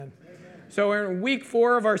So we're in week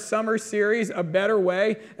 4 of our summer series, A Better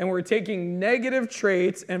Way, and we're taking negative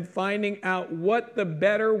traits and finding out what the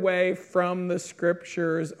better way from the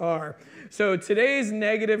scriptures are. So today's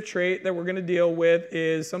negative trait that we're going to deal with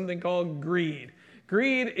is something called greed.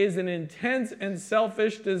 Greed is an intense and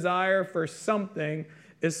selfish desire for something,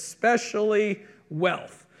 especially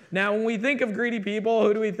wealth. Now, when we think of greedy people,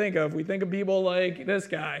 who do we think of? We think of people like this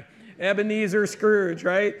guy, Ebenezer Scrooge,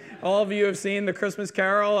 right? All of you have seen The Christmas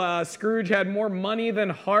Carol. Scrooge had more money than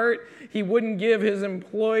heart. He wouldn't give his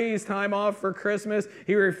employees time off for Christmas.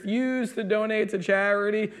 He refused to donate to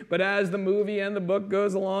charity, but as the movie and the book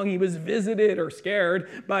goes along, he was visited or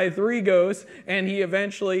scared by 3 ghosts, and he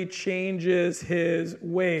eventually changes his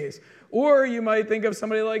ways. Or you might think of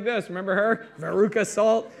somebody like this. Remember her? Veruca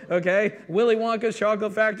Salt, okay? Willy Wonka's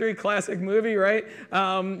Chocolate Factory, classic movie, right?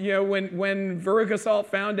 When Veruca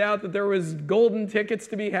Salt found out that there was golden tickets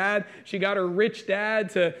to be had, she got her rich dad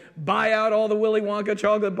to buy out all the Willy Wonka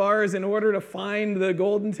chocolate bars in order to find the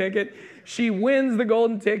golden ticket. She wins the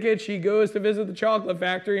golden ticket. She goes to visit the chocolate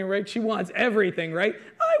factory, and right, she wants everything, right?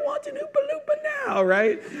 I want an Oompa Loompa now,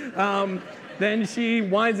 right? Then she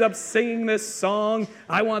winds up singing this song,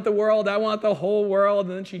 I want the world, I want the whole world.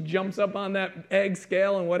 And then she jumps up on that egg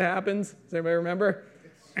scale, and what happens? Does everybody remember?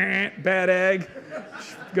 Bad egg.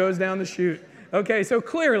 Goes down the chute. Okay, so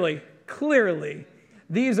clearly,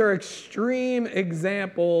 these are extreme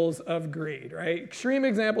examples of greed, right? Extreme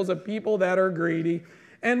examples of people that are greedy.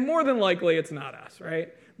 And more than likely, it's not us,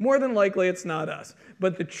 right? More than likely, it's not us.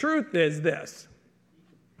 But the truth is this.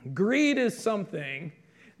 Greed is something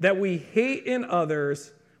that we hate in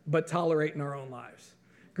others, but tolerate in our own lives.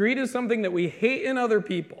 Greed is something that we hate in other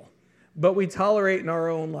people, but we tolerate in our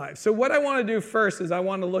own lives. So what I want to do first is I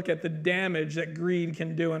want to look at the damage that greed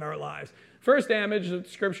can do in our lives. First damage that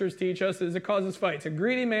scriptures teach us is it causes fights. A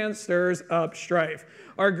greedy man stirs up strife.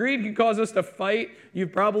 Our greed can cause us to fight.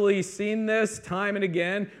 You've probably seen this time and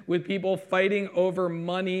again with people fighting over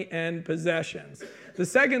money and possessions. The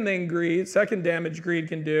second damage greed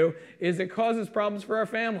can do is it causes problems for our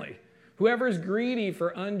family. Whoever is greedy for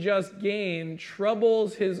unjust gain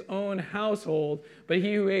troubles his own household, but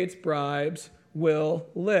he who hates bribes will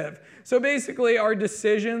live. So basically, our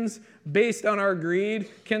decisions based on our greed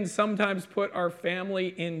can sometimes put our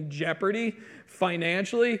family in jeopardy.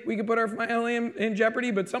 Financially, we could put our family in jeopardy,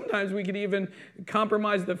 but sometimes we could even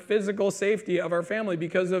compromise the physical safety of our family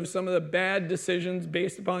because of some of the bad decisions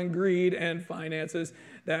based upon greed and finances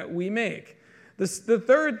that we make. The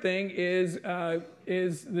third thing is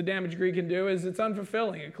the damage greed can do is it's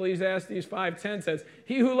unfulfilling. Ecclesiastes 5:10 says,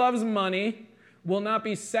 "He who loves money will not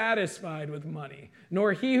be satisfied with money,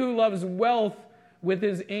 nor he who loves wealth with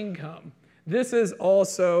his income. This is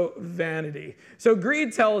also vanity." So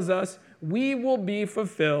greed tells us we will be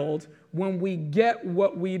fulfilled when we get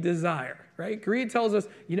what we desire, right? Greed tells us,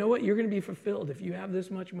 you know what, you're going to be fulfilled if you have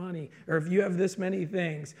this much money or if you have this many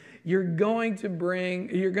things. You're going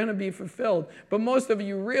to be fulfilled. But most of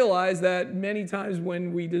you realize that many times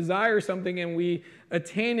when we desire something and we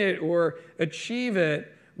attain it or achieve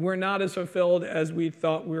it, we're not as fulfilled as we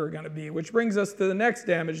thought we were going to be, which brings us to the next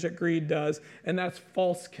damage that greed does, and that's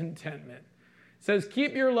false contentment. It says,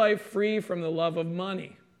 keep your life free from the love of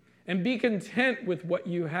money and be content with what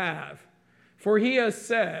you have. For he has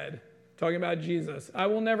said, talking about Jesus, I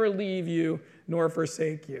will never leave you nor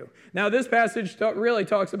forsake you. Now, this passage really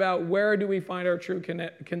talks about where do we find our true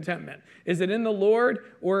contentment. Is it in the Lord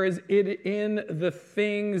or is it in the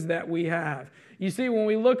things that we have? You see, when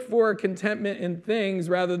we look for contentment in things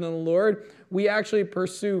rather than the Lord, we actually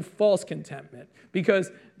pursue false contentment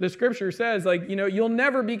because the scripture says, you'll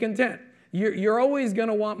never be content. You're always going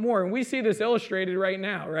to want more. And we see this illustrated right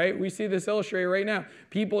now, right? We see this illustrated right now.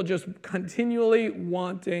 People just continually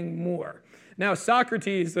wanting more. Now,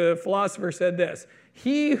 Socrates, the philosopher, said this,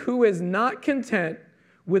 he who is not content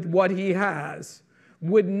with what he has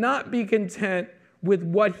would not be content with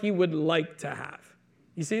what he would like to have.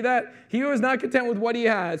 You see that? He who is not content with what he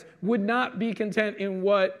has would not be content in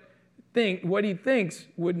what he thinks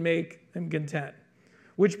would make him content.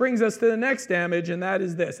 Which brings us to the next damage, and that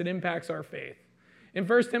is this. It impacts our faith. In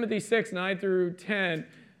 1 Timothy 6, 9 through 10,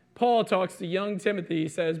 Paul talks to young Timothy. He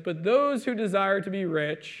says, but those who desire to be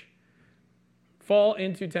rich fall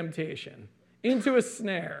into temptation, into a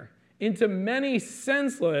snare, into many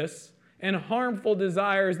senseless and harmful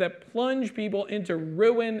desires that plunge people into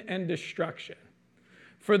ruin and destruction.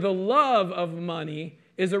 For the love of money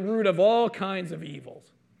is a root of all kinds of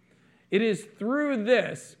evils. It is through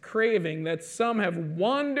this craving that some have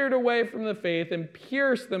wandered away from the faith and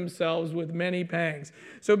pierced themselves with many pangs.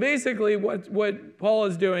 So basically what Paul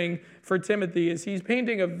is doing for Timothy is he's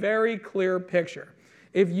painting a very clear picture.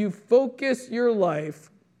 if you focus your life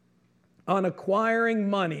on acquiring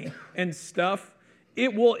money and stuff,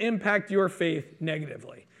 it will impact your faith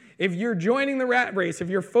negatively. If you're joining the rat race, if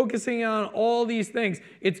you're focusing on all these things,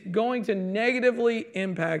 it's going to negatively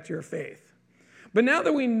impact your faith. But now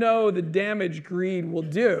that we know the damage greed will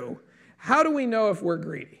do, how do we know if we're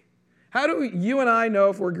greedy? How do you and I know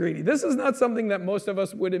if we're greedy? This is not something that most of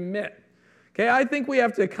us would admit. Okay, I think we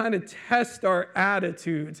have to kind of test our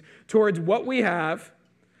attitudes towards what we have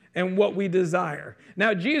and what we desire.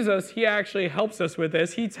 Now, Jesus, he actually helps us with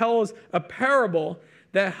this. He tells a parable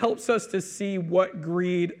that helps us to see what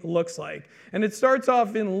greed looks like. And it starts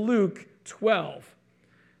off in Luke 12. It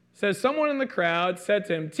says, someone in the crowd said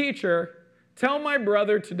to him, "Teacher, tell my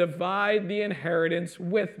brother to divide the inheritance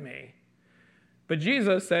with me." But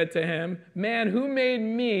Jesus said to him, "Man, who made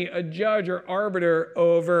me a judge or arbiter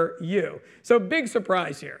over you?" So big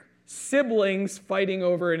surprise here. Siblings fighting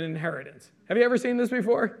over an inheritance. Have you ever seen this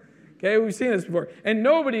before? Okay, we've seen this before. And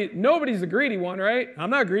nobody's the greedy one, right? I'm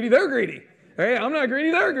not greedy, they're greedy. Right? I'm not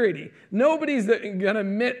greedy, they're greedy. Nobody's going to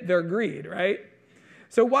admit their greed, right?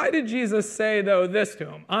 So why did Jesus say, though, this to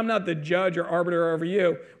him? I'm not the judge or arbiter over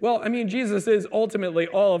you. Well, I mean, Jesus is ultimately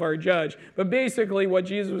all of our judge. But basically what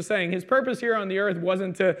Jesus was saying, his purpose here on the earth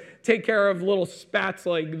wasn't to take care of little spats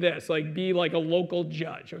like this, like be like a local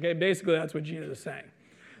judge. Okay, basically that's what Jesus is saying.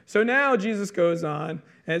 So now Jesus goes on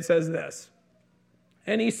and it says this.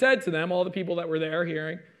 And he said to them, all the people that were there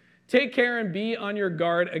hearing, "Take care and be on your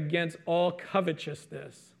guard against all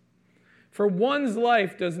covetousness. For one's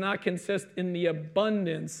life does not consist in the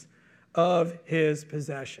abundance of his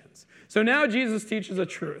possessions." So now Jesus teaches a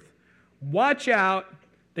truth. Watch out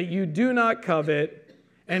that you do not covet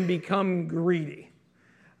and become greedy.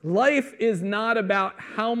 Life is not about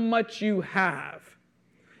how much you have.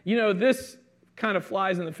 You know, this kind of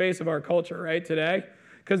flies in the face of our culture, right, today?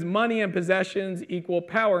 Because money and possessions equal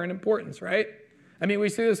power and importance, right? I mean, we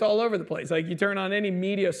see this all over the place. Like you turn on any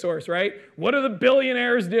media source, right? What are the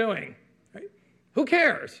billionaires doing? Right? Who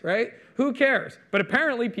cares, right? Who cares? But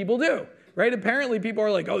apparently people do, right? Apparently people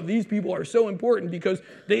are like, oh, these people are so important because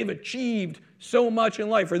they've achieved so much in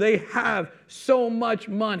life or they have so much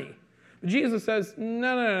money. But Jesus says,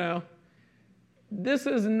 no. This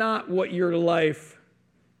is not what your life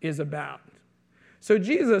is about. So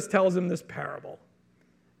Jesus tells him this parable.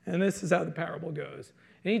 And this is how the parable goes.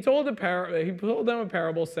 And he told them a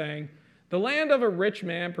parable saying, "The land of a rich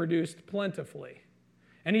man produced plentifully.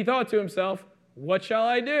 And he thought to himself, what shall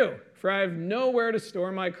I do? For I have nowhere to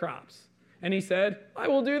store my crops. And he said, I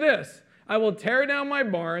will do this. I will tear down my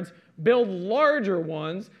barns, build larger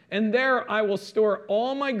ones, and there I will store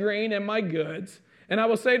all my grain and my goods. And I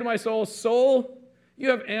will say to my soul, soul, you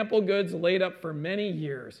have ample goods laid up for many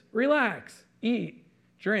years. Relax, eat,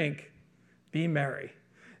 drink, be merry."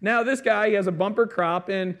 Now, this guy, he has a bumper crop,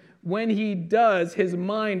 and when he does, his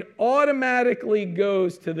mind automatically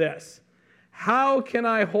goes to this. How can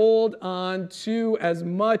I hold on to as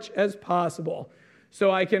much as possible so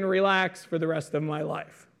I can relax for the rest of my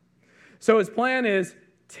life? So his plan is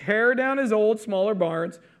tear down his old, smaller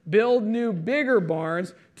barns, build new, bigger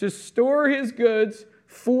barns to store his goods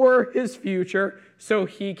for his future so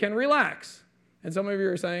he can relax. And some of you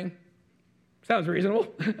are saying, sounds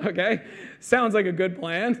reasonable, okay? Sounds like a good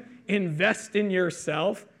plan. Invest in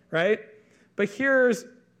yourself, right? But here's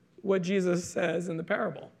what Jesus says in the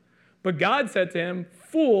parable. But God said to him,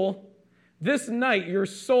 "Fool, this night your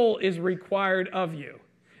soul is required of you.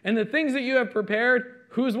 And the things that you have prepared,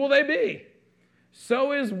 whose will they be?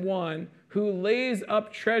 So is one who lays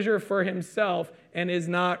up treasure for himself and is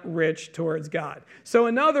not rich towards God." So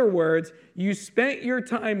in other words, you spent your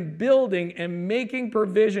time building and making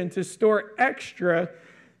provision to store extra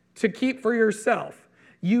to keep for yourself.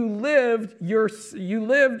 You lived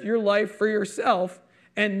your life for yourself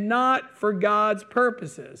and not for God's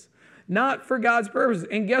purposes. Not for God's purposes.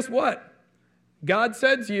 And guess what? God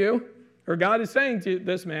said to you, or God is saying to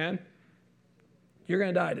this man, you're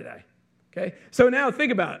going to die today. Okay? So now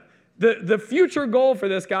think about it. The future goal for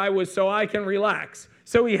this guy was so I can relax.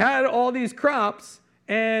 So he had all these crops,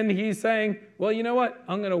 and he's saying, well, you know what?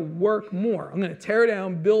 I'm going to work more. I'm going to tear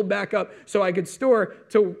down, build back up, so I could store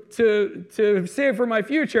to save for my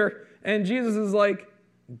future. And Jesus is like,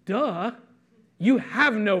 duh, you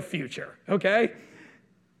have no future, okay?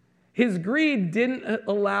 His greed didn't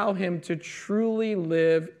allow him to truly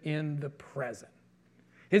live in the present.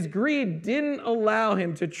 His greed didn't allow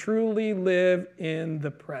him to truly live in the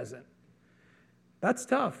present. That's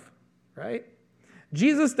tough, right?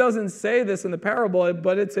 Jesus doesn't say this in the parable,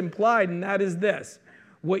 but it's implied, and that is this.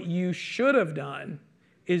 What you should have done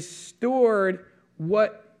is stored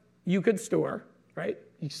what you could store, right?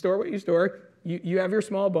 You store what you store, you have your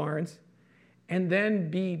small barns, and then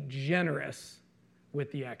be generous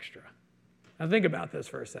with the extra. Now think about this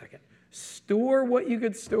for a second. Store what you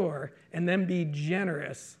could store, and then be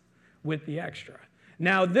generous with the extra.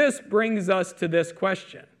 Now this brings us to this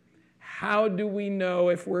question. How do we know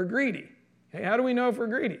if we're greedy? Hey, how do we know if we're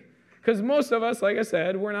greedy? Because most of us, like I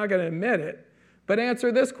said, we're not going to admit it. But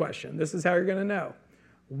answer this question. This is how you're going to know.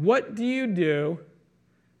 What do you do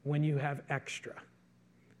when you have extra?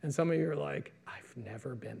 And some of you are like, I've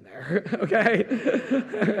never been there,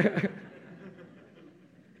 okay?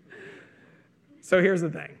 So here's the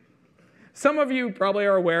thing. Some of you probably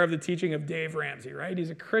are aware of the teaching of Dave Ramsey, right? He's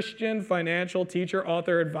a Christian financial teacher,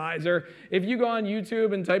 author, advisor. If you go on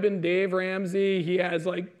YouTube and type in Dave Ramsey, he has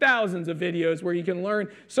like thousands of videos where you can learn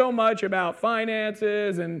so much about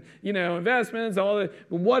finances and, investments,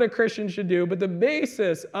 what a Christian should do. But the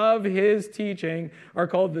basis of his teaching are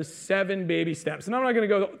called the 7 baby steps. And I'm not going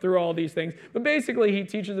to go through all these things, but basically he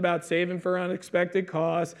teaches about saving for unexpected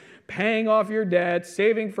costs, paying off your debt,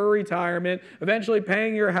 saving for retirement, eventually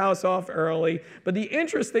paying your house off early. But the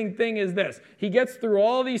interesting thing is this. He gets through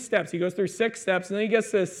all these steps. He goes through 6 steps, and then he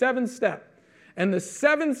gets to the 7th step. And the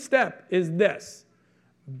 7th step is this.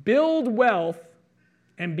 Build wealth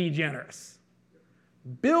and be generous.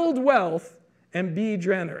 Build wealth and be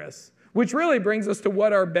generous. Which really brings us to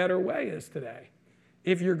what our better way is today.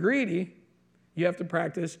 If you're greedy, you have to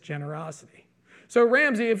practice generosity. So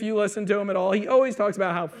Ramsey, if you listen to him at all, he always talks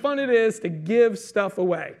about how fun it is to give stuff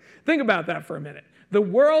away. Think about that for a minute. The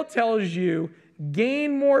world tells you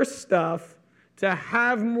gain more stuff to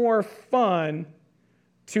have more fun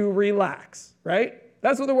to relax, right?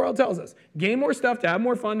 That's what the world tells us. Gain more stuff to have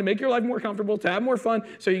more fun, to make your life more comfortable, to have more fun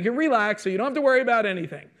so you can relax, so you don't have to worry about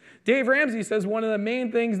anything. Dave Ramsey says one of the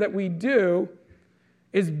main things that we do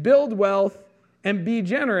is build wealth and be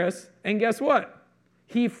generous, and guess what?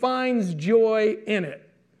 He finds joy in it.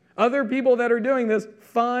 Other people that are doing this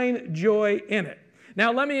find joy in it.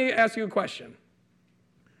 Now, let me ask you a question.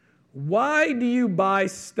 Why do you buy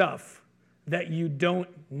stuff that you don't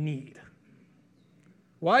need?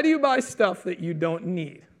 Why do you buy stuff that you don't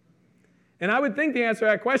need? And I would think the answer to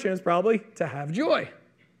that question is probably to have joy,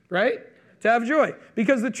 right? To have joy.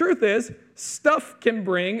 Because the truth is, stuff can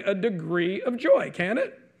bring a degree of joy, can't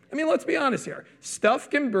it? I mean, let's be honest here. Stuff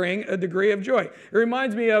can bring a degree of joy. It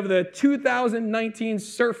reminds me of the 2019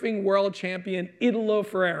 surfing world champion, Italo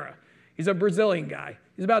Ferreira. He's a Brazilian guy.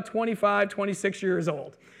 He's about 25, 26 years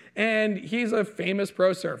old. And he's a famous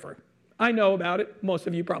pro surfer. I know about it. Most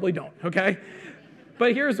of you probably don't, okay?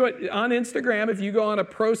 But here's what, on Instagram, if you go on a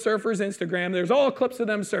pro surfer's Instagram, there's all clips of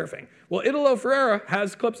them surfing. Well, Italo Ferreira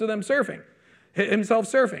has clips of them surfing,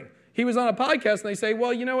 himself surfing. He was on a podcast and they say,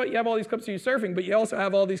 well, you know what? You have all these clips of you surfing, but you also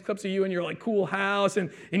have all these clips of you in your like cool house and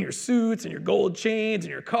in your suits and your gold chains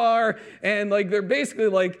and your car. And like, they're basically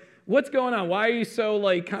like, what's going on? Why are you so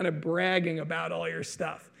like kind of bragging about all your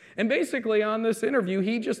stuff? And basically on this interview,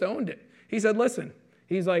 he just owned it. He said, listen,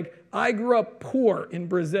 he's like, I grew up poor in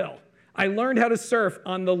Brazil. I learned how to surf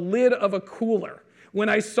on the lid of a cooler. When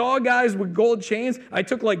I saw guys with gold chains, I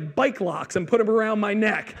took like bike locks and put them around my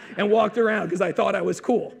neck and walked around because I thought I was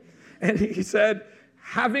cool. And he said,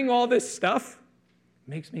 having all this stuff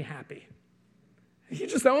makes me happy. He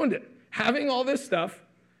just owned it. Having all this stuff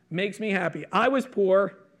makes me happy. I was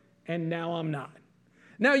poor, and now I'm not.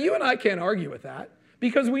 Now, you and I can't argue with that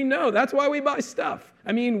because we know that's why we buy stuff.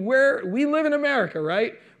 I mean, we live in America,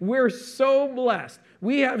 right? We're so blessed.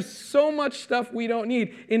 We have so much stuff we don't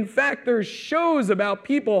need. In fact, there's shows about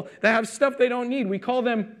people that have stuff they don't need. We call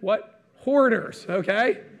them, what? Hoarders,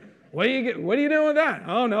 okay? What are you doing with that?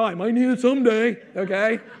 Oh, no, I might need it someday,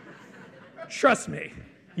 okay? Trust me,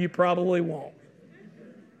 you probably won't.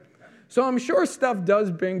 So I'm sure stuff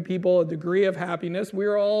does bring people a degree of happiness.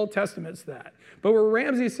 We're all testaments to that. But what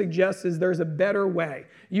Ramsey suggests is there's a better way.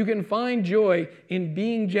 You can find joy in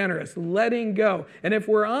being generous, letting go. And if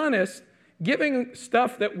we're honest, giving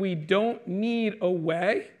stuff that we don't need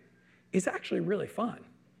away is actually really fun.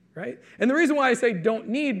 Right? And the reason why I say don't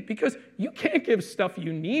need, because you can't give stuff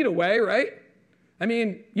you need away, right? I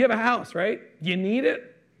mean, you have a house, right? You need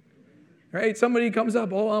it, right? Somebody comes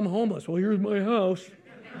up, oh, I'm homeless. Well, here's my house.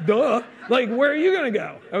 Duh. Like, where are you going to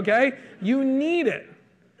go, okay? You need it.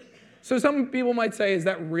 So some people might say, is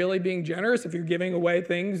that really being generous if you're giving away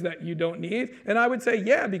things that you don't need? And I would say,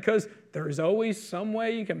 yeah, because there's always some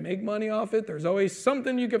way you can make money off it. There's always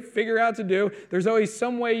something you could figure out to do. There's always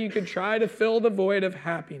some way you could try to fill the void of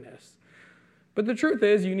happiness. But the truth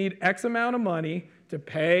is, you need X amount of money to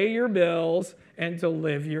pay your bills and to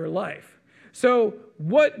live your life. So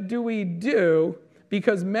what do we do?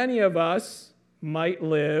 Because many of us might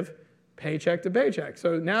live paycheck to paycheck.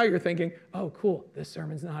 So now you're thinking, oh, cool, this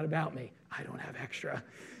sermon's not about me. I don't have extra.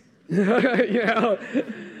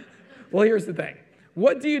 Well, here's the thing.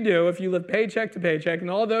 What do you do if you live paycheck to paycheck, and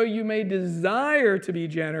although you may desire to be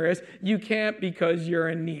generous, you can't because you're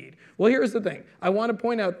in need? Well, here's the thing. I want to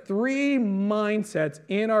point out 3 mindsets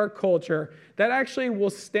in our culture that actually will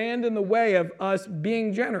stand in the way of us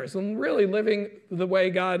being generous and really living the way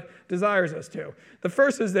God desires us to. The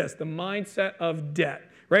first is this, the mindset of debt,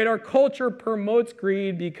 right? Our culture promotes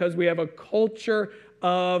greed because we have a culture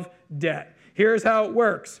of debt. Here's how it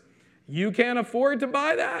works. You can't afford to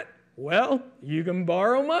buy that? Well, you can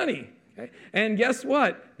borrow money. Okay? And guess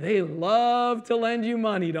what? They love to lend you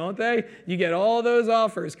money, don't they? You get all those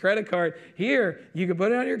offers, credit card. Here, you can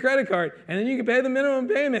put it on your credit card, and then you can pay the minimum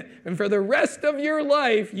payment. And for the rest of your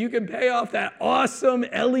life, you can pay off that awesome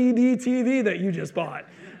LED TV that you just bought,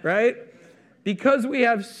 right? Because we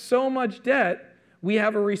have so much debt, we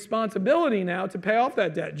have a responsibility now to pay off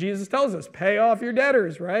that debt. Jesus tells us, pay off your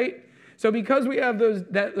debtors, right? So because we have those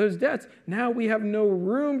debts, now we have no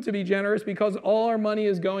room to be generous because all our money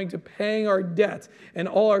is going to paying our debts. And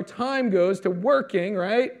all our time goes to working,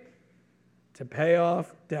 right, to pay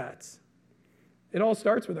off debts. It all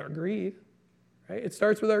starts with our greed, right? It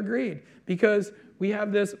starts with our greed because we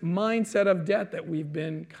have this mindset of debt that we've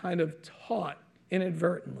been kind of taught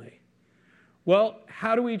inadvertently. Well,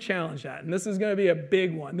 how do we challenge that? And this is going to be a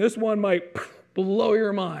big one. This one might blow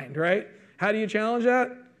your mind, right? How do you challenge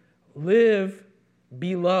that? Live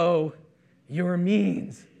below your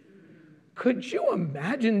means. Could you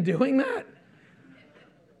imagine doing that?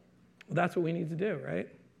 Well, that's what we need to do, right?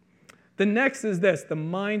 The next is this, the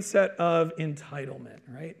mindset of entitlement,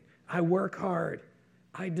 right? I work hard.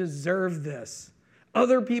 I deserve this.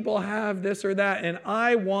 Other people have this or that, and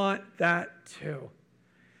I want that too.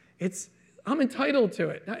 I'm entitled to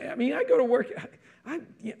it. I mean, I go to work.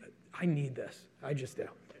 I need this. I just do.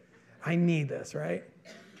 I need this, right?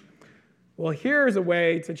 Well, here's a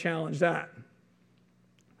way to challenge that.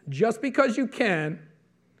 Just because you can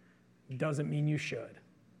doesn't mean you should.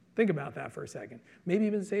 Think about that for a second. Maybe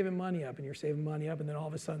you've been saving money up, and you're saving money up, and then all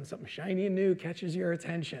of a sudden something shiny and new catches your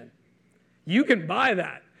attention. You can buy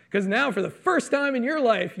that, because now for the first time in your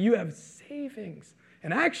life, you have savings.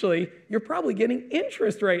 And actually, you're probably getting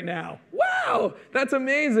interest right now. Wow, that's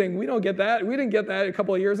amazing. We don't get that. We didn't get that a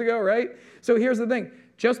couple of years ago, right? So here's the thing.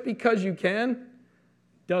 Just because you can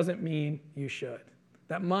doesn't mean you should.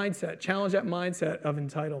 That mindset, challenge that mindset of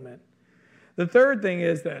entitlement. The third thing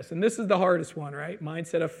is this, and this is the hardest one, right?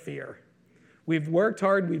 Mindset of fear. We've worked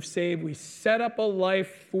hard, we've saved, we set up a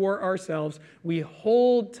life for ourselves. We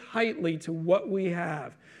hold tightly to what we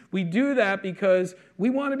have. We do that because we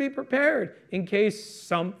want to be prepared in case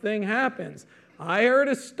something happens. I heard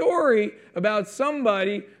a story about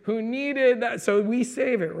somebody who needed that, so we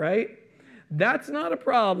save it, right? That's not a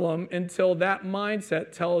problem until that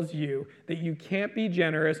mindset tells you that you can't be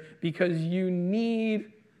generous because you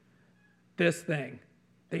need this thing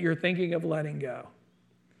that you're thinking of letting go.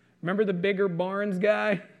 Remember the Bigger Barnes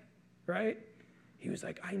guy, right? He was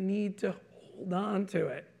like, I need to hold on to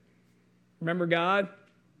it. Remember God?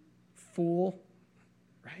 Fool,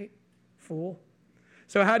 right? Fool.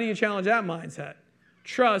 So how do you challenge that mindset?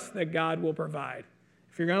 Trust that God will provide.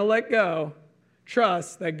 If you're going to let go,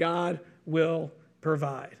 trust that God will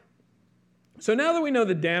provide. So now that we know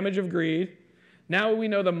the damage of greed, now we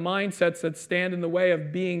know the mindsets that stand in the way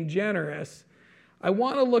of being generous, I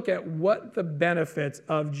want to look at what the benefits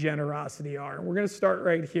of generosity are. And we're going to start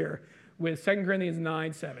right here with 2 Corinthians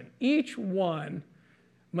 9:7. Each one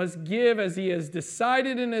must give as he has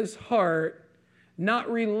decided in his heart, not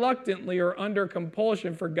reluctantly or under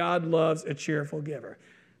compulsion, for God loves a cheerful giver.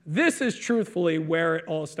 This is truthfully where it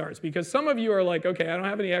all starts, because some of you are like, okay, I don't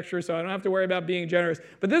have any extra, so I don't have to worry about being generous.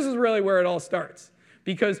 But this is really where it all starts,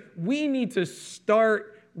 because we need to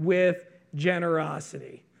start with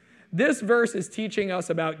generosity. This verse is teaching us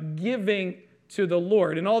about giving to the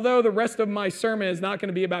Lord. And although the rest of my sermon is not going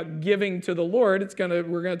to be about giving to the Lord,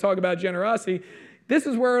 we're going to talk about generosity. This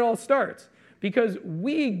is where it all starts, because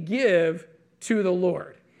we give to the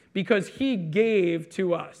Lord, because he gave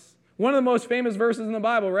to us. One of the most famous verses in the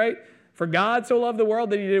Bible, right? For God so loved the world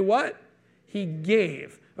that he did what? He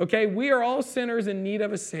gave. Okay, we are all sinners in need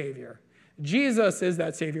of a Savior. Jesus is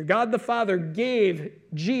that Savior. God the Father gave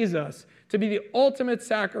Jesus to be the ultimate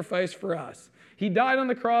sacrifice for us. He died on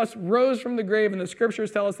the cross, rose from the grave, and the scriptures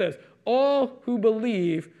tell us this: all who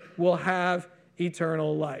believe will have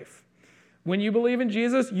eternal life. When you believe in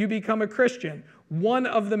Jesus, you become a Christian. One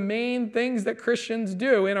of the main things that Christians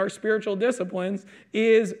do in our spiritual disciplines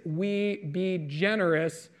is we be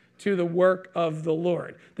generous to the work of the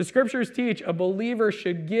Lord. The scriptures teach a believer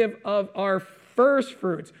should give of our first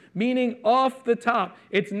fruits, meaning off the top.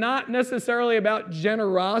 It's not necessarily about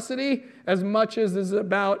generosity as much as it's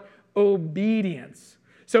about obedience.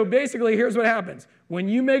 So basically, here's what happens. When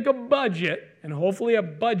you make a budget, and hopefully a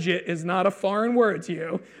budget is not a foreign word to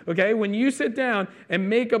you, okay? When you sit down and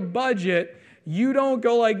make a budget, you don't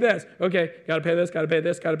go like this. Okay, got to pay this, got to pay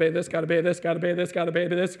this, got to pay this, got to pay this, got to pay this, got to pay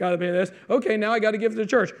this, got to pay this. Okay, now I got to give to the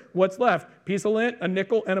church. What's left? Piece of lint, a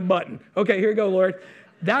nickel, and a button. Okay, here you go, Lord.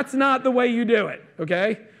 That's not the way you do it,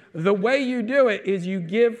 okay? The way you do it is you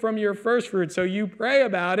give from your first fruit. So you pray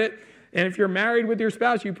about it, and if you're married with your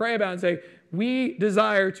spouse, you pray about it and say, we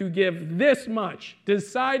desire to give this much,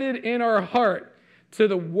 decided in our heart, to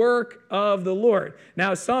the work of the Lord.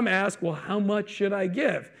 Now, some ask, well, how much should I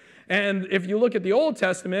give? And if you look at the Old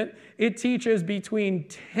Testament, it teaches between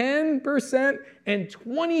 10% and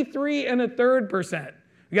 23 and a third percent.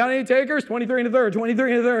 You got any takers? 23 and a third,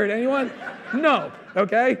 23 and a third. Anyone? No,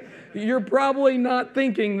 okay? You're probably not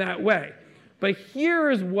thinking that way. But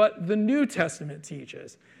here's what the New Testament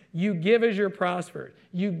teaches. You give as you're prospered.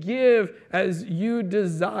 You give as you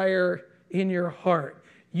desire in your heart.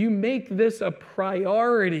 You make this a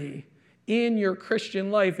priority in your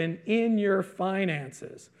Christian life and in your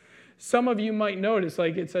finances. Some of you might notice,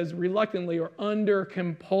 like it says reluctantly or under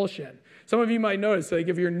compulsion. Some of you might notice, like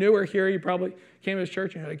if you're newer here, you probably came to this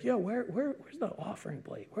church and you're like, yo, where's the offering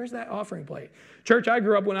plate? Where's that offering plate? Church I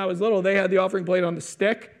grew up when I was little, they had the offering plate on the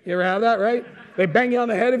stick. You ever have that, right? They bang you on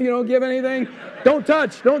the head if you don't give anything. Don't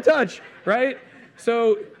touch, right?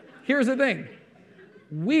 So here's the thing.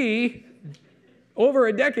 We, over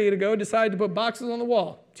a decade ago, decided to put boxes on the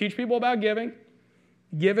wall. Teach people about giving.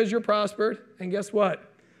 Give as you're prospered. And guess what?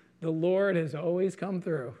 The Lord has always come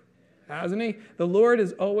through, hasn't he? The Lord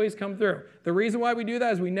has always come through. The reason why we do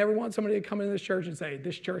that is we never want somebody to come into this church and say,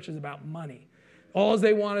 this church is about money. All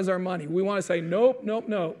they want is our money. We want to say, nope.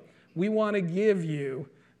 We want to give you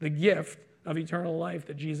the gift of eternal life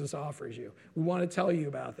that Jesus offers you. We want to tell you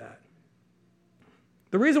about that.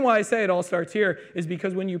 The reason why I say it all starts here is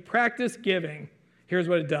because when you practice giving, here's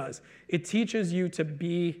what it does. It teaches you to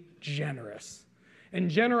be generous.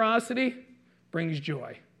 And generosity brings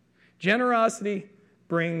joy. Generosity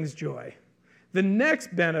brings joy. The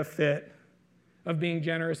next benefit of being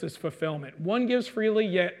generous is fulfillment. One gives freely,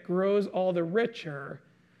 yet grows all the richer.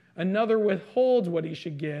 Another withholds what he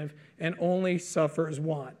should give and only suffers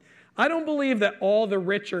want. I don't believe that all the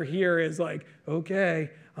richer here is like, okay,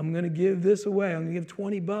 I'm going to give this away. I'm going to give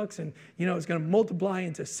 $20 and, it's going to multiply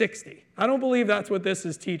into 60. I don't believe that's what this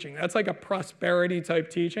is teaching. That's like a prosperity type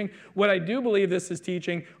teaching. What I do believe this is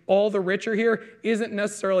teaching, all the richer here, isn't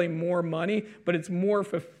necessarily more money, but it's more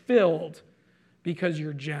fulfilled because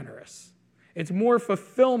you're generous. It's more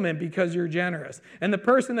fulfillment because you're generous. And the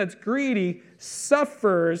person that's greedy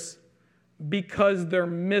suffers because they're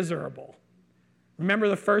miserable. Remember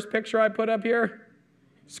the first picture I put up here?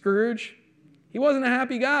 Scrooge? He wasn't a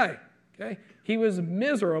happy guy, okay? He was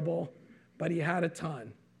miserable, but he had a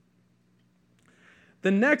ton.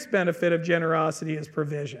 The next benefit of generosity is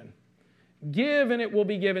provision. Give and it will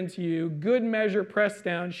be given to you. Good measure, pressed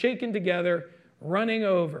down, shaken together, running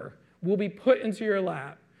over, will be put into your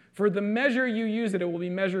lap. For the measure you use it will be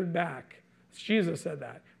measured back. Jesus said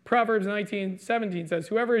that. Proverbs 19:17 says,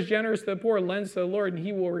 whoever is generous to the poor lends to the Lord, and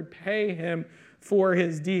he will repay him for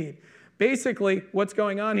his deed. Basically, what's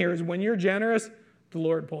going on here is when you're generous, the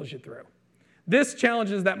Lord pulls you through. This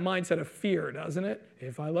challenges that mindset of fear, doesn't it?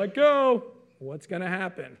 If I let go, what's going to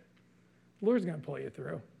happen? The Lord's going to pull you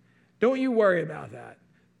through. Don't you worry about that.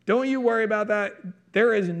 Don't you worry about that.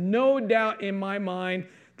 There is no doubt in my mind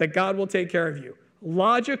that God will take care of you.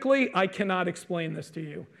 Logically, I cannot explain this to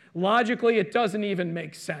you. Logically, it doesn't even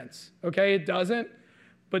make sense. Okay, it doesn't.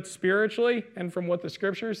 But spiritually, and from what the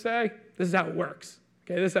scriptures say, this is how it works.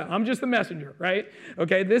 Okay, I'm just the messenger, right?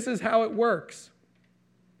 Okay, this is how it works.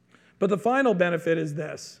 But the final benefit is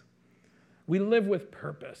this. We live with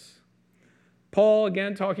purpose. Paul,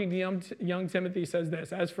 again, talking to young Timothy, says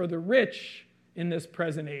this, as for the rich in this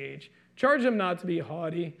present age, charge them not to be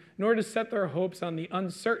haughty, nor to set their hopes on the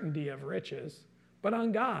uncertainty of riches, but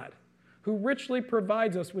on God, who richly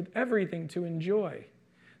provides us with everything to enjoy.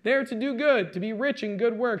 They are to do good, to be rich in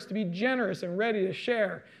good works, to be generous and ready to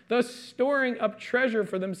share, thus storing up treasure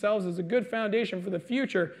for themselves as a good foundation for the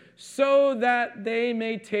future, so that they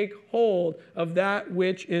may take hold of that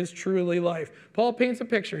which is truly life. Paul paints a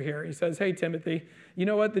picture here. He says, hey, Timothy, You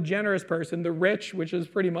know what? The generous person, the rich, which is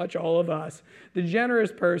pretty much all of us, the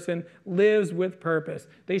generous person lives with purpose.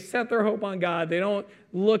 They set their hope on God. They don't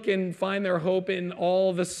look and find their hope in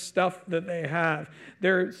all the stuff that they have.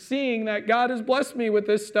 They're seeing that God has blessed me with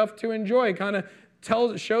this stuff to enjoy, kind of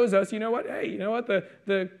shows us, you know what, hey, you know what,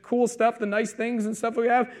 the cool stuff, the nice things and stuff we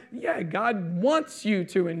have, yeah, God wants you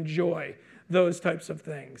to enjoy those types of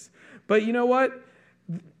things. But you know what?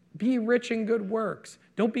 Be rich in good works.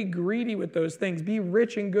 Don't be greedy with those things. Be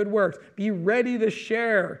rich in good works. Be ready to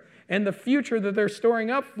share. And the future that they're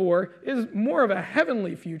storing up for is more of a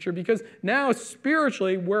heavenly future, because now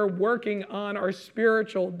spiritually we're working on our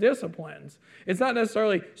spiritual disciplines. It's not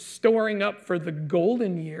necessarily storing up for the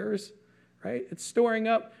golden years, right? It's storing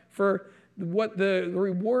up for what the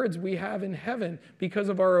rewards we have in heaven because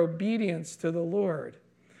of our obedience to the Lord.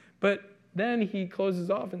 But then he closes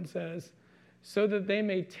off and says, so that they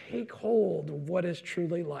may take hold of what is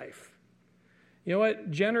truly life. You know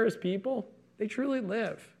what? Generous people, they truly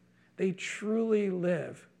live. They truly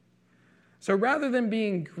live. So rather than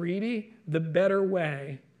being greedy, the better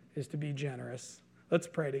way is to be generous. Let's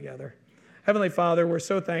pray together. Heavenly Father, we're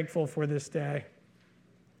so thankful for this day.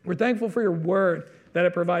 We're thankful for your word, that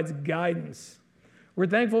it provides guidance. We're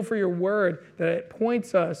thankful for your word, that it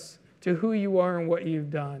points us to who you are and what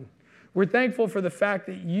you've done. We're thankful for the fact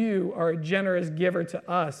that you are a generous giver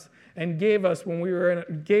to us and gave to us when we were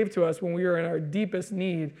in our deepest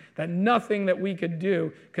need, that nothing that we could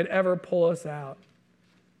do could ever pull us out,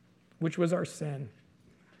 which was our sin.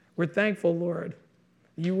 We're thankful, Lord,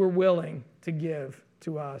 you were willing to give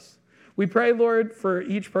to us. We pray, Lord, for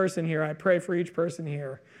each person here. I pray for each person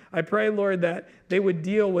here. I pray, Lord, that they would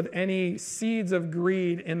deal with any seeds of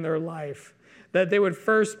greed in their life, that they would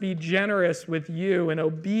first be generous with you and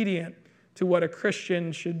obedient to what a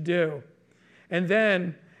Christian should do. And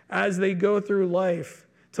then, as they go through life,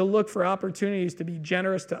 to look for opportunities to be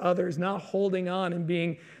generous to others, not holding on and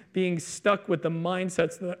being stuck with the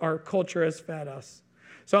mindsets that our culture has fed us.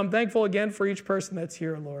 So I'm thankful again for each person that's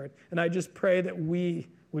here, Lord. And I just pray that we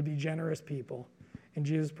would be generous people. In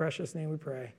Jesus' precious name we pray.